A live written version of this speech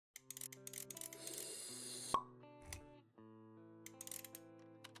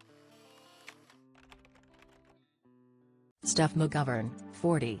Steph McGovern,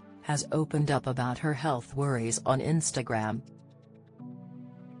 40, has opened up about her health worries on Instagram.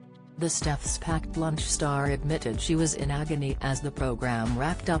 The Steph's packed lunch star admitted she was in agony as the program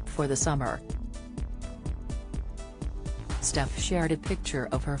wrapped up for the summer. Steph shared a picture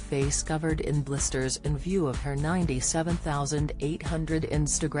of her face covered in blisters in view of her 97,800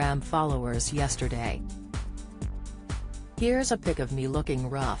 Instagram followers yesterday. "Here's a pic of me looking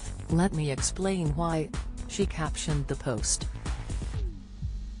rough, let me explain why," she captioned the post.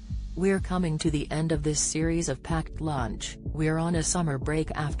 "We're coming to the end of this series of packed lunch, we're on a summer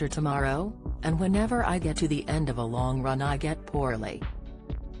break after tomorrow, and whenever I get to the end of a long run I get poorly.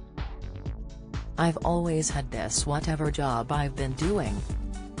 I've always had this whatever job I've been doing.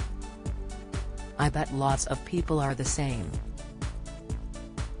 I bet lots of people are the same.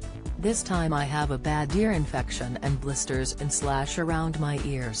 This time I have a bad ear infection and blisters in / around my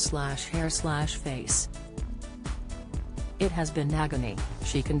ears / hair / face. It has been agony,"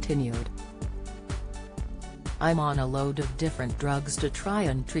 she continued. "I'm on a load of different drugs to try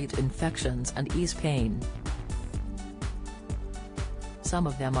and treat infections and ease pain. Some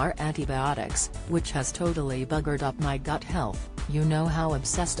of them are antibiotics, which has totally buggered up my gut health, you know how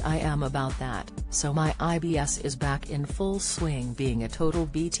obsessed I am about that, so my IBS is back in full swing being a total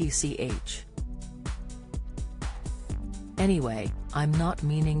BTCH. Anyway, I'm not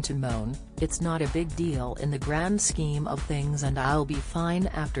meaning to moan, it's not a big deal in the grand scheme of things and I'll be fine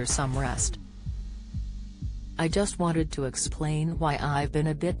after some rest. I just wanted to explain why I've been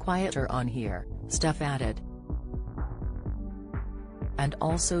a bit quieter on here," Steph added. "And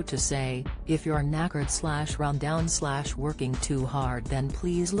also to say, if you're knackered / run down / working too hard then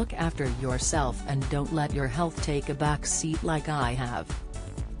please look after yourself and don't let your health take a back seat like I have."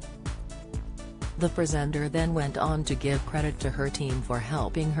 The presenter then went on to give credit to her team for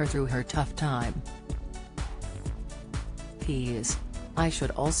helping her through her tough time. "Ps. I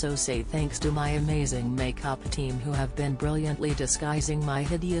should also say thanks to my amazing makeup team who have been brilliantly disguising my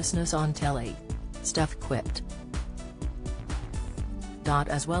hideousness on telly," Steph quipped.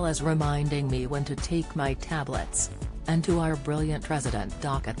 "As well as reminding me when to take my tablets. And to our brilliant resident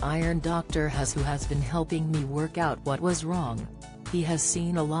doc at Iron Dr. who has been helping me work out what was wrong. He has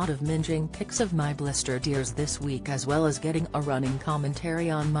seen a lot of minging pics of my blistered ears this week as well as getting a running commentary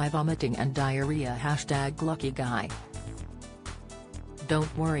on my vomiting and diarrhea #LuckyGuy.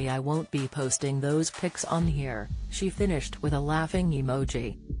 Don't worry, I won't be posting those pics on here," she finished with a laughing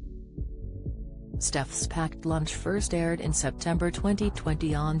emoji. Steph's packed lunch first aired in September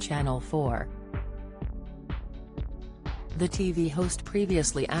 2020 on Channel 4. The TV host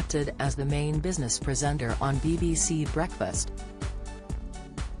previously acted as the main business presenter on BBC Breakfast.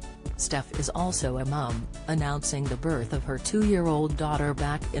 Steph is also a mum, announcing the birth of her 2-year-old daughter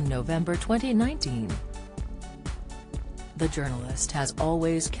back in November 2019. The journalist has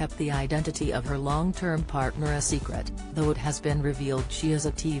always kept the identity of her long-term partner a secret, though it has been revealed she is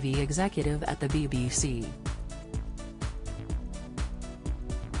a TV executive at the BBC.